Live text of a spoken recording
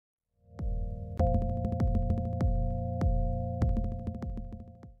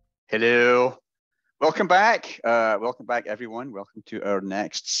Hello. Welcome back. Welcome back, everyone. Welcome to our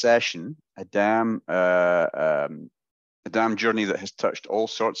next session, a damn journey that has touched all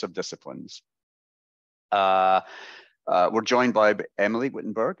sorts of disciplines. We're joined by Emily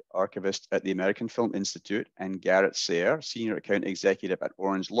Wittenberg, archivist at the American Film Institute, and Garrett Sayre, senior account executive at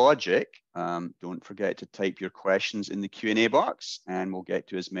Orange Logic. Don't forget to type your questions in the Q&A box, and we'll get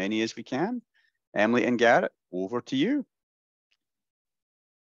to as many as we can. Emily and Garrett, over to you.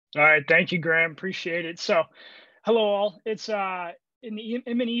 All right, thank you, Graham. Appreciate it. So, hello all. It's in the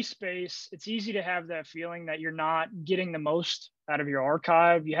M&E space, it's easy to have that feeling that you're not getting the most out of your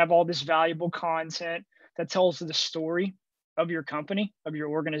archive. You have all this valuable content that tells the story of your company, of your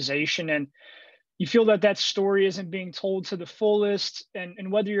organization, and you feel that that story isn't being told to the fullest.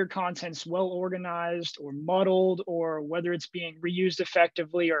 And whether your content's well organized or muddled, or whether it's being reused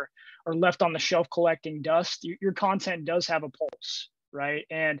effectively or left on the shelf collecting dust, your content does have a pulse. Right.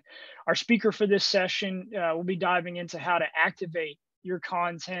 And our speaker for this session will be diving into how to activate your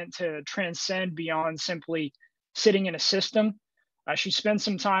content to transcend beyond simply sitting in a system. She spent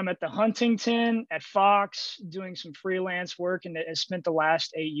some time at the Huntington, at Fox, doing some freelance work, and has spent the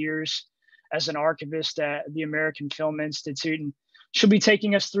last 8 years as an archivist at the American Film Institute. And she'll be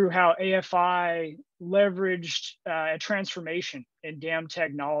taking us through how AFI leveraged a transformation in DAM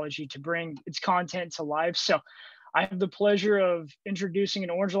technology to bring its content to life. So I have the pleasure of introducing an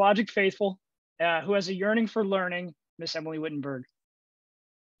Orange Logic faithful who has a yearning for learning, Miss Emily Wittenberg.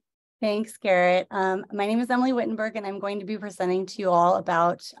 Thanks, Garrett. My name is Emily Wittenberg, and I'm going to be presenting to you all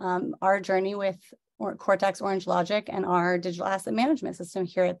about our journey with Cortex Orange Logic and our digital asset management system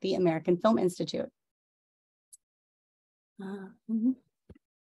here at the American Film Institute.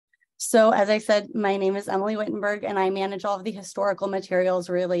 So as I said, my name is Emily Wittenberg, and I manage all of the historical materials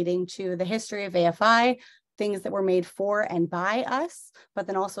relating to the history of AFI, things that were made for and by us, but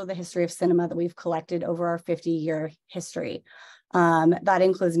then also the history of cinema that we've collected over our 50-year history. That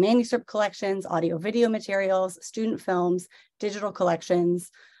includes manuscript collections, audio-video materials, student films, digital collections.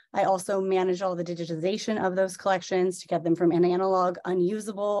 I also manage all the digitization of those collections to get them from an analog,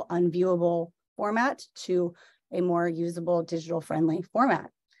 unusable, unviewable format to a more usable, digital-friendly format.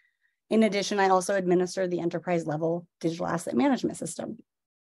 In addition, I also administer the enterprise-level digital asset management system.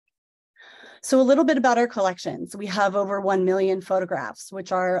 So a little bit about our collections. We have over 1 million photographs,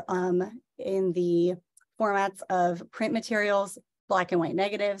 which are in the formats of print materials, black and white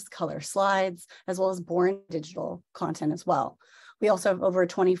negatives, color slides, as well as born digital content as well. We also have over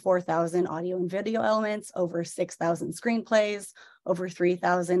 24,000 audio and video elements, over 6,000 screenplays, over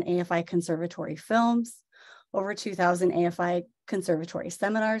 3,000 AFI conservatory films, over 2,000 AFI conservatory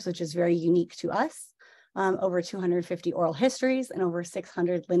seminars, which is very unique to us. Over 250 oral histories, and over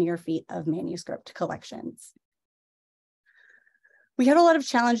 600 linear feet of manuscript collections. We had a lot of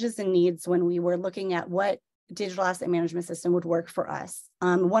challenges and needs when we were looking at what digital asset management system would work for us.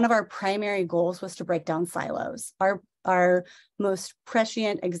 One of our primary goals was to break down silos. Our most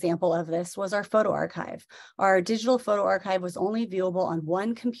prescient example of this was our photo archive. Our digital photo archive was only viewable on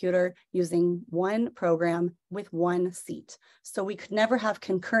one computer using one program with one seat. So we could never have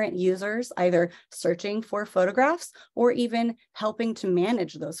concurrent users either searching for photographs or even helping to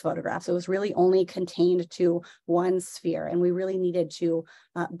manage those photographs. It was really only contained to one sphere, and we really needed to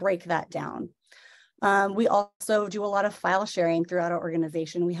break that down. We also do a lot of file sharing throughout our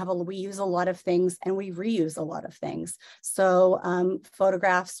organization. We use a lot of things and we reuse a lot of things. So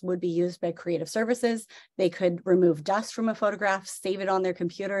photographs would be used by creative services. They could remove dust from a photograph, save it on their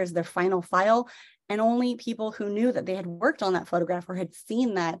computer as their final file, and only people who knew that they had worked on that photograph or had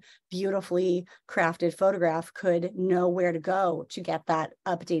seen that beautifully crafted photograph could know where to go to get that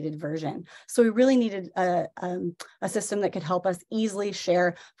updated version. So we really needed a system that could help us easily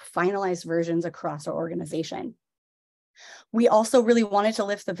share finalized versions across our organization. We also really wanted to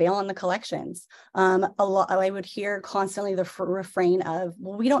lift the veil on the collections. I would hear constantly the refrain of,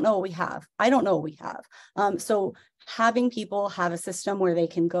 well, we don't know what we have. I don't know what we have. So having people have a system where they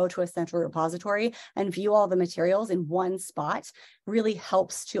can go to a central repository and view all the materials in one spot really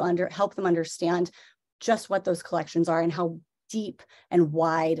helps to help them understand just what those collections are and how deep and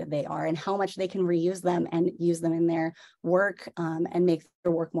wide they are and how much they can reuse them and use them in their work and make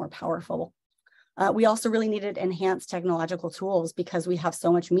their work more powerful. We also really needed enhanced technological tools because we have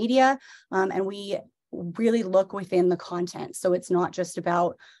so much media and we really look within the content. So it's not just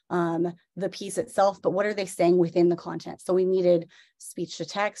about the piece itself, but what are they saying within the content? So we needed speech to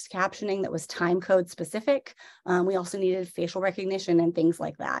text captioning that was time code specific. We also needed facial recognition and things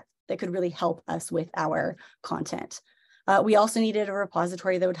like that could really help us with our content. We also needed a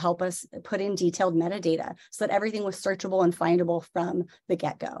repository that would help us put in detailed metadata so that everything was searchable and findable from the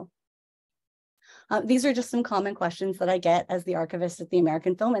get-go. These are just some common questions that I get as the archivist at the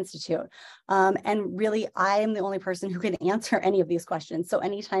American Film Institute. And really, I am the only person who can answer any of these questions. So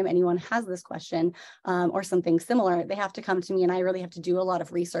anytime anyone has this question or something similar, they have to come to me, and I really have to do a lot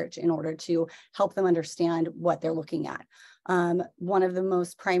of research in order to help them understand what they're looking at. One of the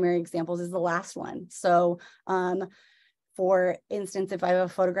most primary examples is the last one. So for instance, if I have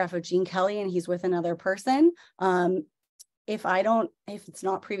a photograph of Gene Kelly and he's with another person, if it's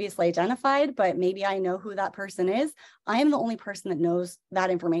not previously identified, but maybe I know who that person is, I am the only person that knows that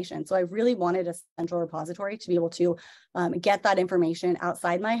information. So I really wanted a central repository to be able to get that information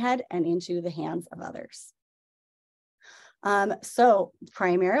outside my head and into the hands of others. So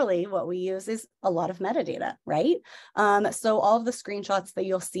primarily what we use is a lot of metadata, right? So all of the screenshots that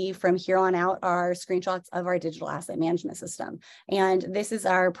you'll see from here on out are screenshots of our digital asset management system. And this is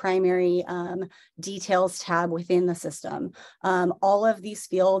our primary details tab within the system. All of these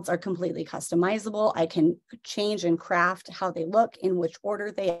fields are completely customizable. I can change and craft how they look, in which order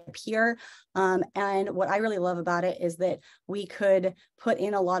they appear. And what I really love about it is that we could put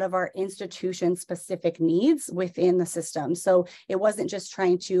in a lot of our institution specific needs within the system. So it wasn't just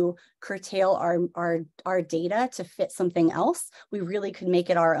trying to curtail our data to fit something else. We really could make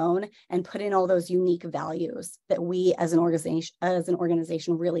it our own and put in all those unique values that we as an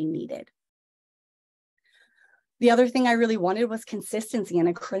organization really needed. The other thing I really wanted was consistency and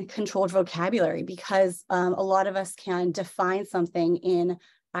a controlled vocabulary, because a lot of us can define something in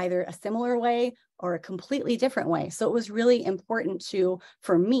either a similar way or a completely different way. So it was really important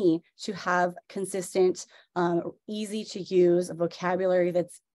for me to have consistent, easy to use vocabulary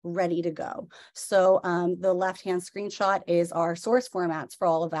that's ready to go. So the left-hand screenshot is our source formats for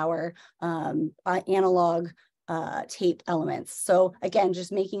all of our analog tape elements. So again,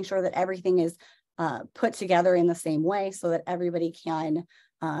 just making sure that everything is put together in the same way so that everybody can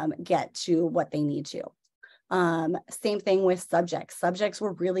get to what they need to. Same thing with subjects. Subjects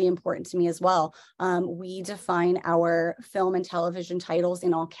were really important to me as well. We define our film and television titles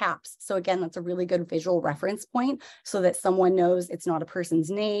in all caps. So again, that's a really good visual reference point so that someone knows it's not a person's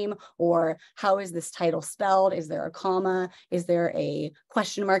name, or how is this title spelled? Is there a comma? Is there a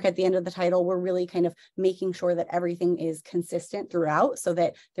question mark at the end of the title? We're really kind of making sure that everything is consistent throughout so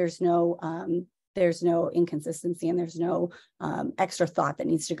that there's no inconsistency and there's no extra thought that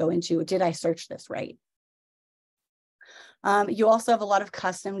needs to go into, did I search this right? You also have a lot of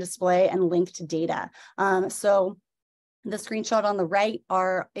custom display and linked data. So the screenshot on the right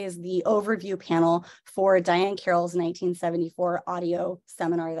is the overview panel for Diane Carroll's 1974 audio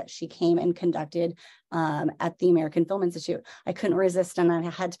seminar that she came and conducted at the American Film Institute. I couldn't resist, and I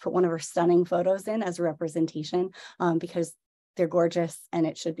had to put one of her stunning photos in as a representation because they're gorgeous and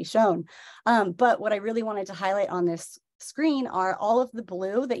it should be shown. But what I really wanted to highlight on this screen are all of the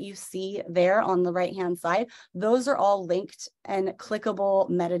blue that you see there on the right hand side. Those are all linked and clickable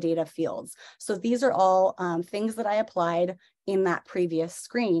metadata fields. So these are all things that I applied in that previous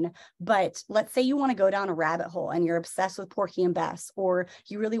screen. But let's say you want to go down a rabbit hole and you're obsessed with Porky and Bess, or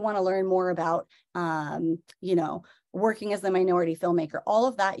you really want to learn more about working as a minority filmmaker. All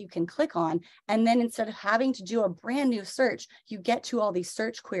of that you can click on, and then instead of having to do a brand new search, you get to all these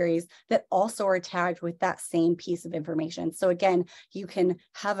search queries that also are tagged with that same piece of information. So again, you can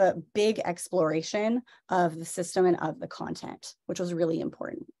have a big exploration of the system and of the content, which was really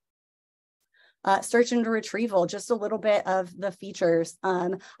important. Search and retrieval, just a little bit of the features.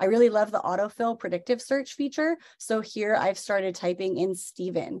 I really love the autofill predictive search feature. So here I've started typing in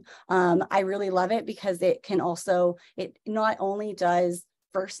Stephen. I really love it because it not only does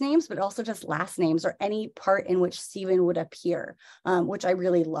first names, but also just last names or any part in which Stephen would appear, which I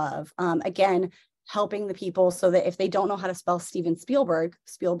really love. Again, helping the people so that if they don't know how to spell Steven Spielberg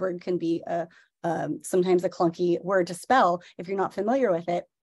can be sometimes a clunky word to spell if you're not familiar with it.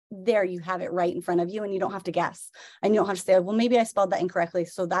 There you have it right in front of you, and you don't have to guess, and you don't have to say, well, maybe I spelled that incorrectly,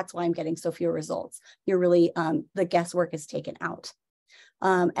 so that's why I'm getting so few results. You're really, the guesswork is taken out.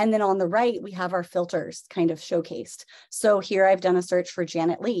 And then on the right, we have our filters kind of showcased. So here I've done a search for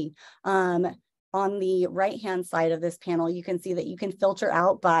Janet Leigh. On the right-hand side of this panel, you can see that you can filter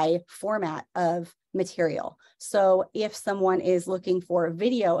out by format of material. So if someone is looking for a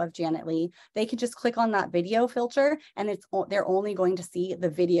video of Janet Leigh, they can just click on that video filter, and they're only going to see the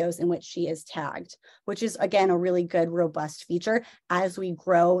videos in which she is tagged, which is, again, a really good, robust feature as we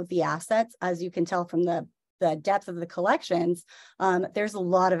grow the assets. As you can tell from the depth of the collections, there's a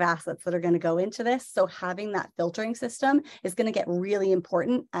lot of assets that are going to go into this. So having that filtering system is going to get really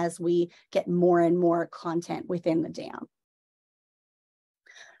important as we get more and more content within the dam.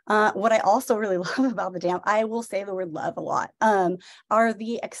 What I also really love about the DAM, I will say the word love a lot, are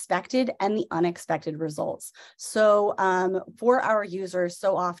the expected and the unexpected results. So for our users,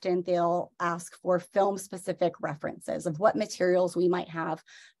 so often they'll ask for film-specific references of what materials we might have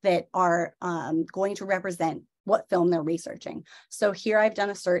that are going to represent what film they're researching. So here I've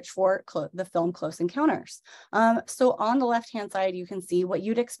done a search for the film Close Encounters. So on the left-hand side, you can see what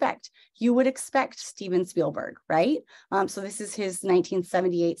you'd expect. You would expect Steven Spielberg, right? So this is his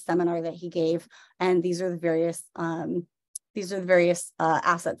 1978 seminar that he gave, and these are the various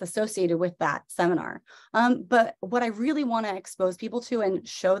assets associated with that seminar. But what I really want to expose people to and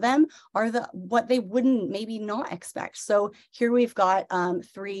show them are what they wouldn't maybe not expect. So here we've got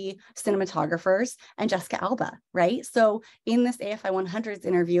 3 cinematographers and Jessica Alba, right? So in this AFI 100s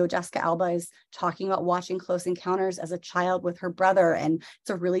interview, Jessica Alba is talking about watching Close Encounters as a child with her brother, and it's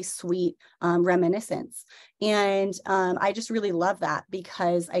a really sweet reminiscence. And I just really love that,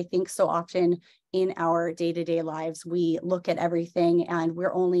 because I think so often in our day-to-day lives, we look at everything and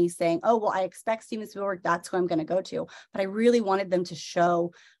we're only saying, oh, well, I expect Steven Spielberg, that's who I'm going to go to. But I really wanted them to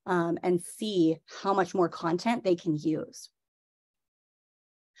show and see how much more content they can use.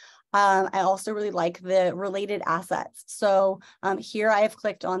 I also really like the related assets. So here I have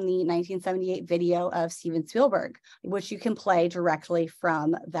clicked on the 1978 video of Steven Spielberg, which you can play directly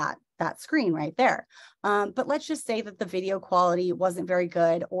from that screen right there. But let's just say that the video quality wasn't very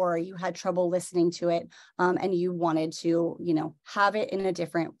good, or you had trouble listening to it and you wanted to, have it in a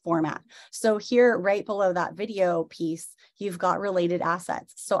different format. So here, right below that video piece, you've got related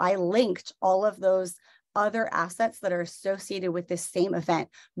assets. So I linked all of those other assets that are associated with this same event,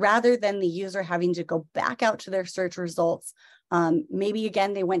 rather than the user having to go back out to their search results. Maybe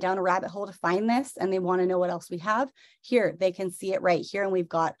again, they went down a rabbit hole to find this and they want to know what else we have. Here, they can see it right here. And we've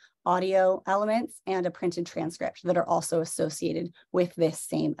got audio elements and a printed transcript that are also associated with this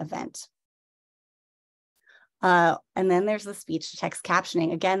same event. And then there's the speech to text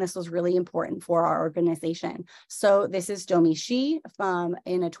captioning. Again, this was really important for our organization. So this is Domi Shi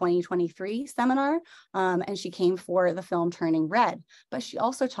in a 2023 seminar, and she came for the film Turning Red, but she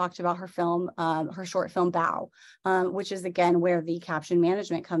also talked about her film, her short film Bow, which is again where the caption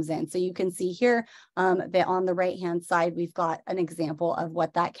management comes in. So you can see here that on the right-hand side, we've got an example of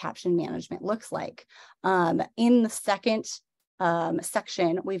what that caption management looks like. In the second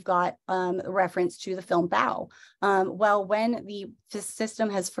section, we've got a reference to the film Bow. Well, when the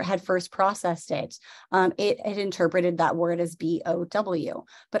system had first processed it, it had interpreted that word as B-O-W,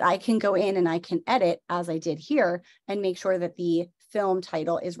 but I can go in and I can edit, as I did here, and make sure that the film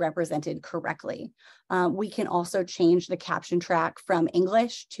title is represented correctly. We can also change the caption track from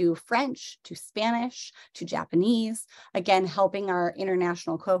English to French to Spanish to Japanese, again, helping our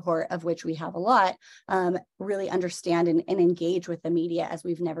international cohort, of which we have a lot, really understand and engage with the media as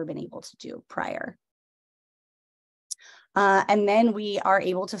we've never been able to do prior. And then we are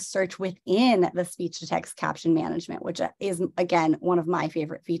able to search within the speech to text caption management, which is, again, one of my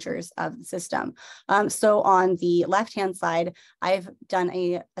favorite features of the system. So on the left-hand side, I've done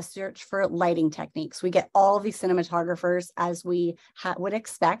a search for lighting techniques. We get all of these cinematographers as we would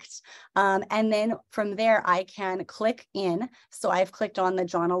expect. And then from there, I can click in. So I've clicked on the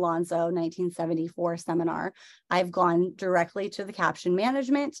John Alonzo 1974 seminar. I've gone directly to the caption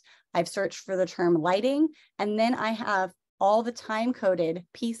management. I've searched for the term lighting, and then I have all the time-coded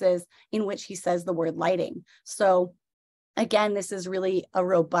pieces in which he says the word lighting. So again, this is really a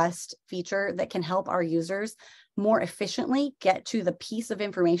robust feature that can help our users more efficiently get to the piece of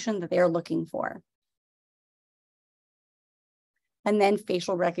information that they are looking for. And then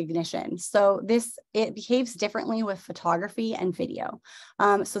facial recognition. So it behaves differently with photography and video.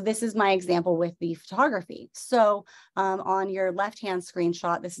 So this is my example with the photography. So on your left-hand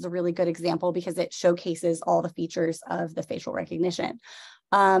screenshot, this is a really good example because it showcases all the features of the facial recognition.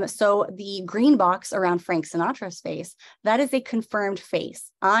 So the green box around Frank Sinatra's face, that is a confirmed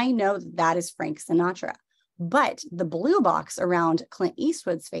face. I know that is Frank Sinatra. But the blue box around Clint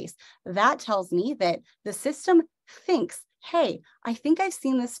Eastwood's face, that tells me that the system thinks, hey, I think I've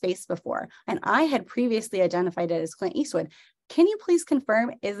seen this face before, and I had previously identified it as Clint Eastwood. Can you please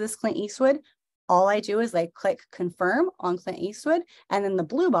confirm, is this Clint Eastwood? All I do is I click confirm on Clint Eastwood, and then the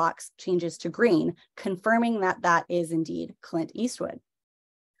blue box changes to green, confirming that that is indeed Clint Eastwood.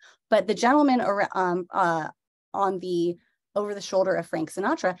 But the gentleman on the over the shoulder of Frank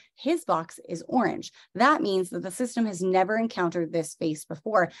Sinatra, his box is orange. That means that the system has never encountered this face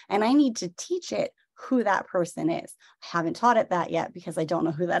before, and I need to teach it who that person is. I haven't taught it that yet because I don't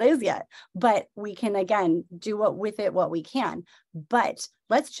know who that is yet, but we can, again, do with it what we can. But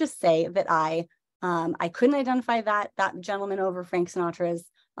let's just say that I couldn't identify that gentleman over Frank Sinatra's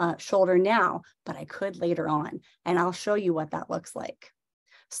shoulder now, but I could later on. And I'll show you what that looks like.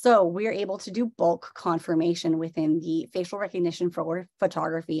 So we're able to do bulk confirmation within the facial recognition for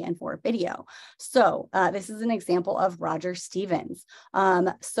photography and for video. So this is an example of Roger Stevens.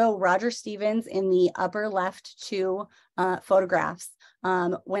 So Roger Stevens, in the upper left two photographs,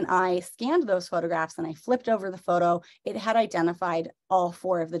 when I scanned those photographs and I flipped over the photo, it had identified all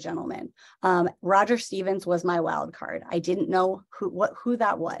four of the gentlemen. Roger Stevens was my wild card. I didn't know who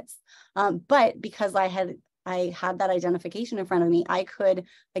that was, but because I had that identification in front of me, I could,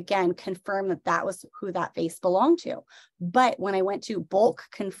 again, confirm that that was who that face belonged to. But when I went to bulk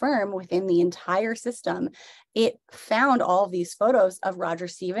confirm within the entire system, it found all of these photos of Roger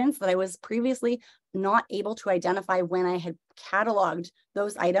Stevens that I was previously not able to identify when I had cataloged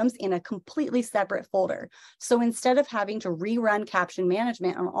those items in a completely separate folder. So instead of having to rerun caption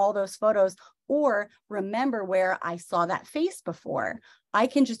management on all those photos or remember where I saw that face before, I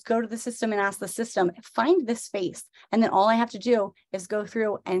can just go to the system and ask the system, find this face. And then all I have to do is go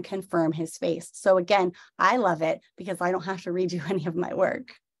through and confirm his face. So again, I love it because I don't have to redo any of my work.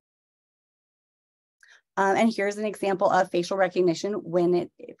 And here's an example of facial recognition when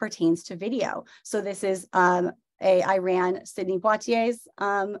it pertains to video. So this is I ran Sidney Poitier's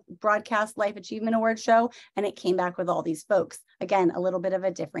broadcast Life Achievement Award show, and it came back with all these folks. Again, a little bit of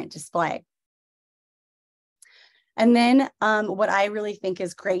a different display. And then what I really think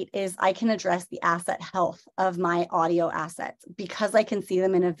is great is I can address the asset health of my audio assets because I can see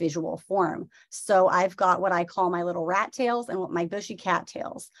them in a visual form. So I've got what I call my little rat tails and what my bushy cat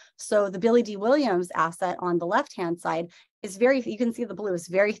tails. So the Billy D. Williams asset on the left-hand side is you can see the blue is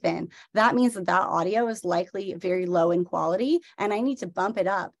very thin. That means that audio is likely very low in quality, and I need to bump it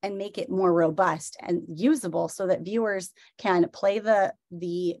up and make it more robust and usable so that viewers can play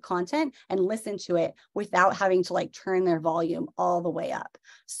the content and listen to it without having to like turn their volume all the way up.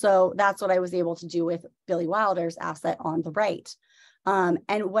 So that's what I was able to do with Billy Wilder's asset on the right. And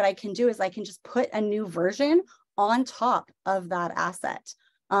what I can do is I can just put a new version on top of that asset.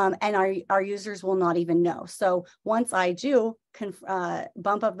 And our users will not even know. So once I do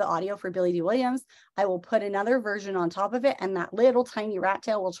bump up the audio for Billy D. Williams, I will put another version on top of it, and that little tiny rat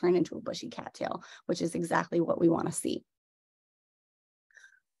tail will turn into a bushy cat tail, which is exactly what we want to see.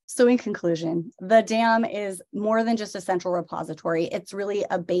 So in conclusion, the DAM is more than just a central repository. It's really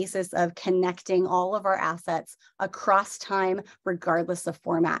a basis of connecting all of our assets across time, regardless of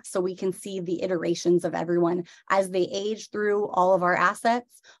format. So we can see the iterations of everyone as they age through all of our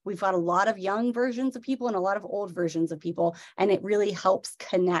assets. We've got a lot of young versions of people and a lot of old versions of people, and it really helps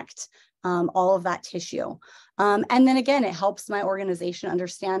connect all of that tissue. And then again, it helps my organization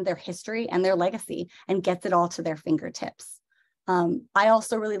understand their history and their legacy and gets it all to their fingertips. I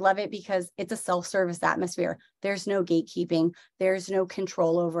also really love it because it's a self-service atmosphere. There's no gatekeeping. There's no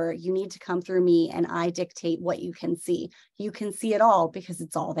control over, you need to come through me and I dictate what you can see. You can see it all because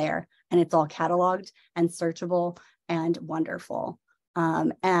it's all there and it's all cataloged and searchable and wonderful.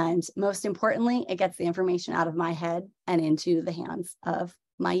 And most importantly, it gets the information out of my head and into the hands of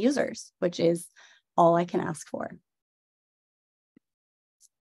my users, which is all I can ask for.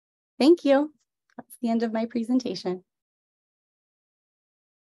 Thank you. That's the end of my presentation.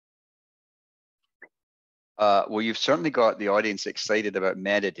 Well, you've certainly got the audience excited about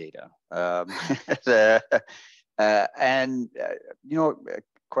metadata. You know,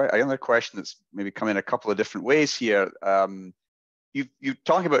 quite another question that's maybe come in a couple of different ways here. You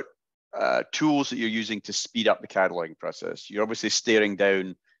talk about tools that you're using to speed up the cataloging process. You're obviously staring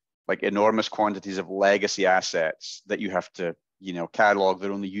down like enormous quantities of legacy assets that you have to, you know, catalog.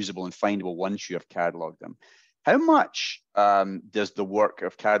 They're only usable and findable once you have cataloged them. How much does the work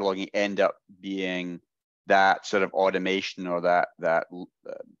of cataloging end up being that sort of automation or that you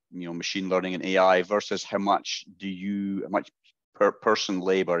know, machine learning and AI versus how much per person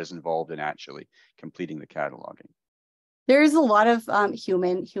labor is involved in actually completing the cataloging? There's a lot of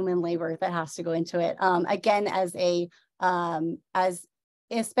human labor that has to go into it. Again,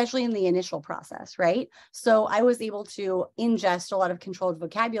 especially in the initial process, right? So I was able to ingest a lot of controlled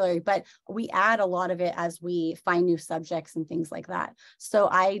vocabulary, but we add a lot of it as we find new subjects and things like that. So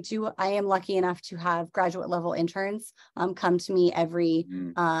I am lucky enough to have graduate level interns come to me every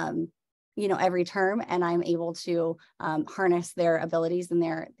every term, and I'm able to harness their abilities and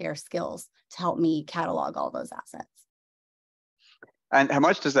their skills to help me catalog all those assets. And how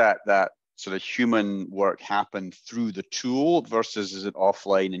much does that sort of human work happen through the tool versus is it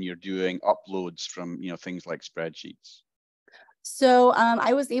offline and you're doing uploads from, you know, things like spreadsheets? So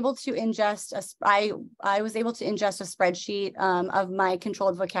I was able to ingest I was able to ingest a spreadsheet of my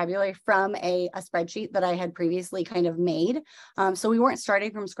controlled vocabulary from a spreadsheet that I had previously kind of made. So we weren't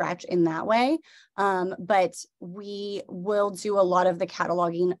starting from scratch in that way, but we will do a lot of the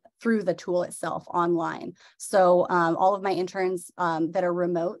cataloging through the tool itself online. So all of my interns that are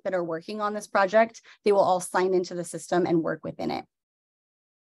remote, that are working on this project, they will all sign into the system and work within it.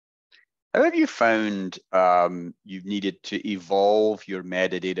 How have you found you've needed to evolve your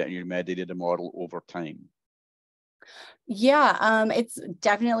metadata and your metadata model over time? Yeah, it's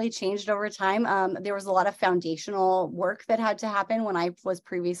definitely changed over time. There was a lot of foundational work that had to happen when I was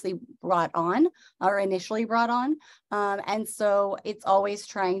previously brought on or initially brought on. And so it's always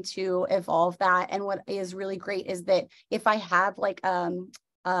trying to evolve that. And what is really great is that if I have like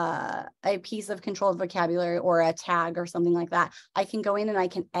a piece of controlled vocabulary or a tag or something like that, I can go in and I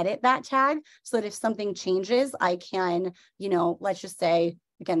can edit that tag so that if something changes, I can, you know, let's just say,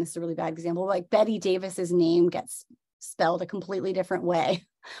 again, this is a really bad example, like Betty Davis's name gets spelled a completely different way,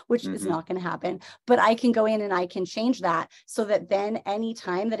 which is not going to happen. But I can go in and I can change that so that then any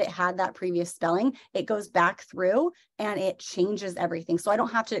time that it had that previous spelling, it goes back through and it changes everything. So I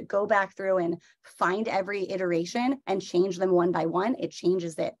don't have to go back through and find every iteration and change them one by one. It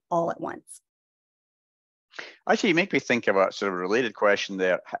changes it all at once. Actually, you make me think about sort of a related question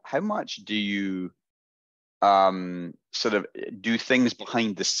there. How much do you sort of do things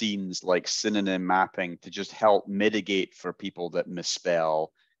behind the scenes like synonym mapping to just help mitigate for people that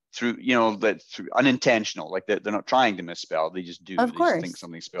misspell through, you know, that through unintentional, like they're not trying to misspell, they just do. Of course. Just think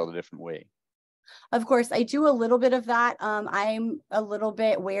something's spelled a different way. Of course, I do a little bit of that. I'm a little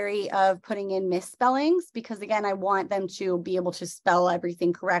bit wary of putting in misspellings because, again, I want them to be able to spell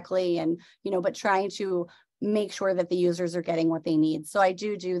everything correctly and, you know, but trying to make sure that the users are getting what they need. So I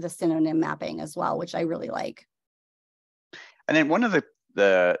do the synonym mapping as well, which I really like. And then one of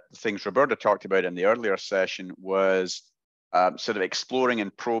the things Roberta talked about in the earlier session was sort of exploring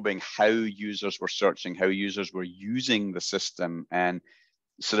and probing how users were searching, how users were using the system, and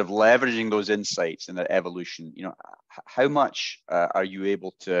sort of leveraging those insights in their evolution. You know, how much are you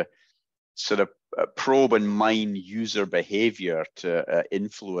able to sort of probe and mine user behavior to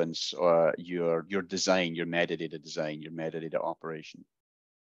influence your design, your metadata design, your metadata operation?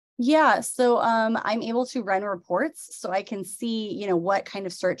 Yeah, so I'm able to run reports so I can see, you know, what kind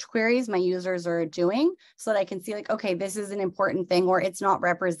of search queries my users are doing so that I can see like, okay, this is an important thing or it's not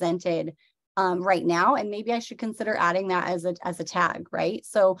represented right now. And maybe I should consider adding that as a tag, right?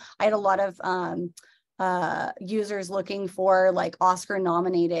 So I had a lot of users looking for like Oscar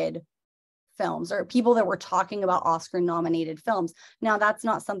nominated films or people that were talking about Oscar nominated films. Now that's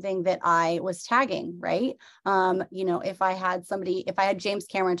not something that I was tagging, right? You know, if I had James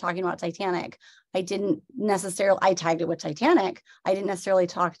Cameron talking about Titanic, I tagged it with Titanic. I didn't necessarily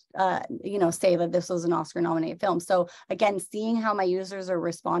talk, you know, say that this was an Oscar nominated film. So again, seeing how my users are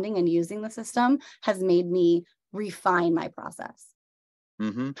responding and using the system has made me refine my process.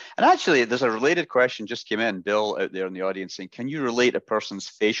 And actually, there's a related question just came in. Bill out there in the audience saying, can you relate a person's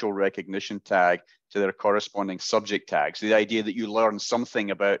facial recognition tag to their corresponding subject tags? So the idea that you learn something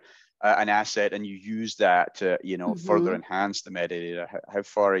about an asset and you use that to, you know, further enhance the metadata. How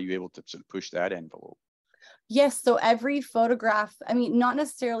far are you able to sort of push that envelope? Yes, so every photograph, I mean, not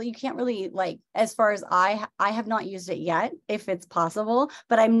necessarily, you can't really like, as far as I have not used it yet, if it's possible,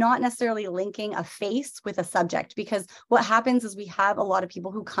 but I'm not necessarily linking a face with a subject because what happens is we have a lot of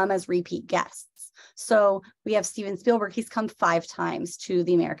people who come as repeat guests. So we have Steven Spielberg, he's come 5 times to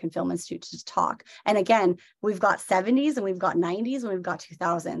the American Film Institute to talk. And again, we've got 70s and we've got 90s and we've got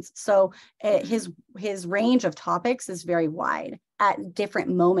 2000s. So his range of topics is very wide at different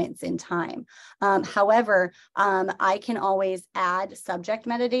moments in time. However, I can always add subject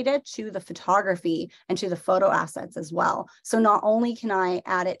metadata to the photography and to the photo assets as well. So not only can I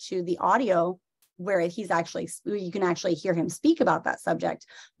add it to the audio where you can actually hear him speak about that subject,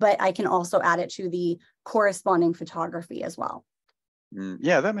 but I can also add it to the corresponding photography as well.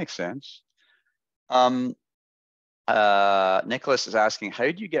 Yeah, that makes sense. Nicholas is asking, how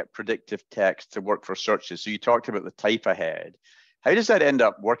do you get predictive text to work for searches? So you talked about the type ahead. How does that end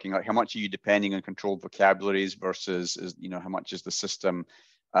up working? Like, how much are you depending on controlled vocabularies versus, you know, how much is the system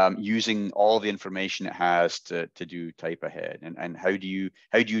using all the information it has to do type ahead? And how do you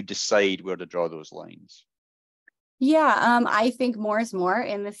decide where to draw those lines? Yeah, I think more is more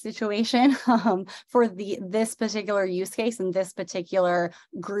in this situation for this particular use case and this particular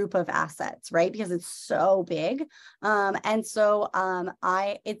group of assets, right? Because it's so big. And so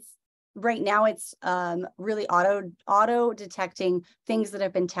right now it's really auto detecting things that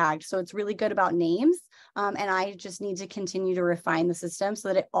have been tagged. So it's really good about names. And I just need to continue to refine the system so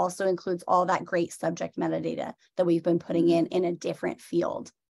that it also includes all that great subject metadata that we've been putting in a different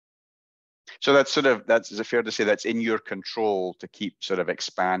field. So is it fair to say that's in your control to keep sort of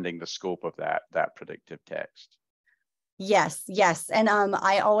expanding the scope of that predictive text? Yes. And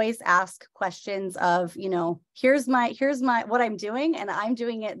I always ask questions of, here's my what I'm doing, and I'm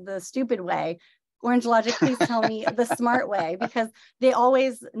doing it the stupid way. Orange Logic, please tell me the smart way, because they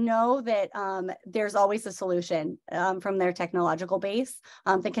always know that there's always a solution from their technological base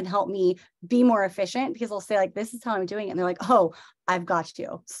that can help me be more efficient, because they'll say like, this is how I'm doing it. And they're like, oh, I've got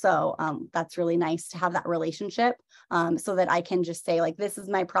you. So that's really nice to have that relationship so that I can just say like, this is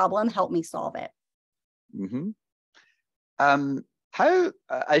my problem, help me solve it. Mm-hmm. How,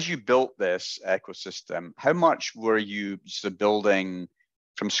 as you built this ecosystem, how much were you sort of building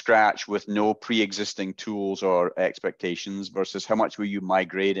from scratch with no pre-existing tools or expectations versus how much were you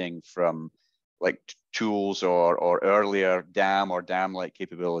migrating from like tools or earlier DAM or DAM-like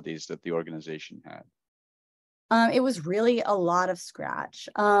capabilities that the organization had? It was really a lot of scratch,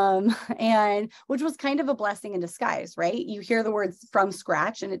 and which was kind of a blessing in disguise, right? You hear the words from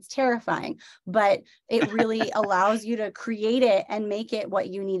scratch and it's terrifying, but it really allows you to create it and make it what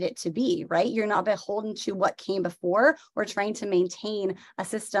you need it to be, right? You're not beholden to what came before or trying to maintain a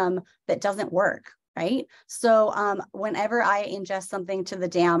system that doesn't work. Right. So whenever I ingest something to the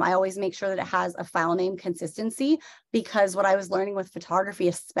DAM, I always make sure that it has a file name consistency, because what I was learning with photography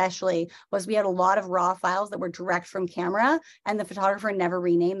especially was we had a lot of raw files that were direct from camera and the photographer never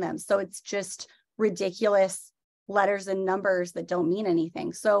renamed them. So it's just ridiculous letters and numbers that don't mean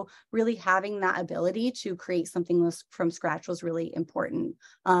anything. So really having that ability to create something from scratch was really important.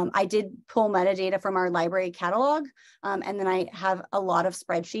 I did pull metadata from our library catalog, and then I have a lot of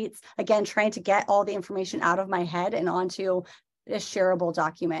spreadsheets, again, trying to get all the information out of my head and onto a shareable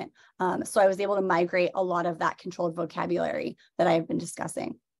document. So I was able to migrate a lot of that controlled vocabulary that I've been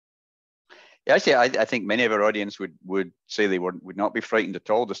discussing. Yeah, actually, I think many of our audience would say they would not be frightened at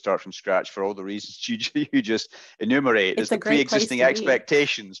all to start from scratch for all the reasons you just enumerate. It's a great pre-existing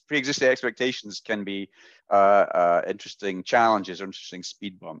expectations. Pre-existing expectations can be interesting challenges or interesting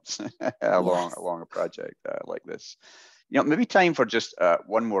speed bumps along a project like this. Maybe time for just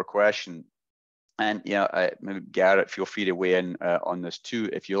one more question. And maybe Garrett, feel free to weigh in on this too,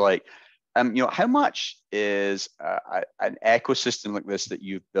 if you like. How much is an ecosystem like this that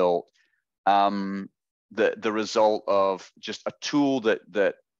you've built the result of just a tool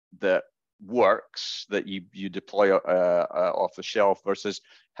that works, that you deploy off the shelf, versus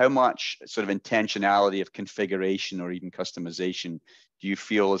how much sort of intentionality of configuration or even customization do you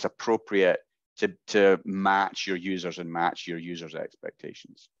feel is appropriate to match your users and match your users'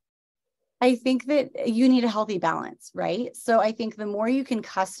 expectations? I think that you need a healthy balance, right? So I think the more you can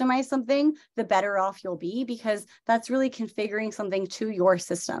customize something, the better off you'll be, because that's really configuring something to your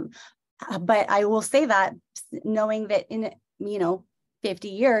system. But I will say that knowing that in, 50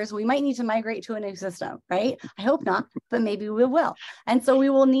 years, we might need to migrate to a new system, right? I hope not, but maybe we will. And so we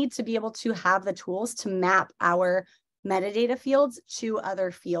will need to be able to have the tools to map our metadata fields to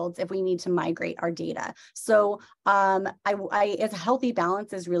other fields if we need to migrate our data. So it's a healthy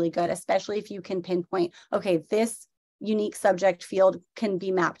balance is really good, especially if you can pinpoint, okay, this unique subject field can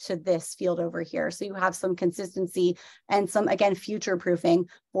be mapped to this field over here. So you have some consistency and some, again, future proofing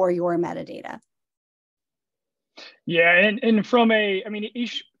for your metadata. Yeah, and from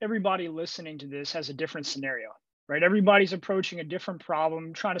everybody listening to this has a different scenario, right? Everybody's approaching a different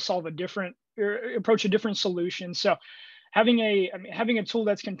problem, trying to solve approach a different solution. So having a tool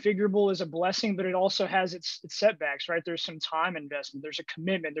that's configurable is a blessing, but it also has its setbacks, right? There's some time investment, there's a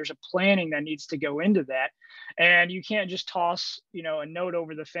commitment, there's a planning that needs to go into that. And you can't just toss, a note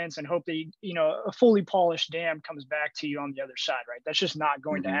over the fence and hope that, a fully polished dam comes back to you on the other side, right? That's just not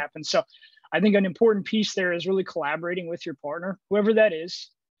going to happen. So I think an important piece there is really collaborating with your partner, whoever that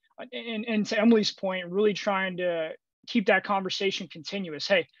is. And to Emily's point, really trying to keep that conversation continuous.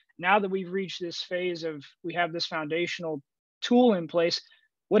 Hey, now that we've reached this phase of we have this foundational tool in place,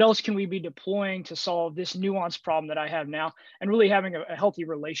 what else can we be deploying to solve this nuanced problem that I have now? And really having a healthy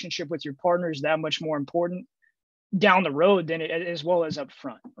relationship with your partner is that much more important down the road than as well as up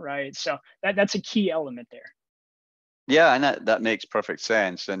front, right? So that's a key element there. Yeah, and that makes perfect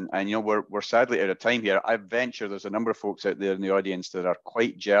sense. And we're sadly out of time here. I venture there's a number of folks out there in the audience that are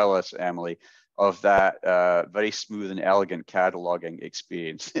quite jealous, Emily, of that very smooth and elegant cataloging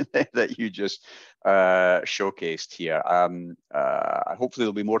experience that you just showcased here. Hopefully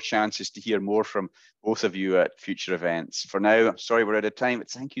there'll be more chances to hear more from both of you at future events. For now, I'm sorry we're out of time, but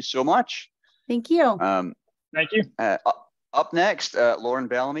thank you so much. Thank you. Thank you. Up next, Lauren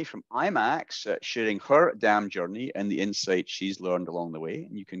Bellamy from IMAX sharing her DAM journey and the insights she's learned along the way.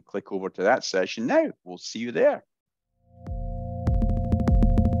 And you can click over to that session now. We'll see you there.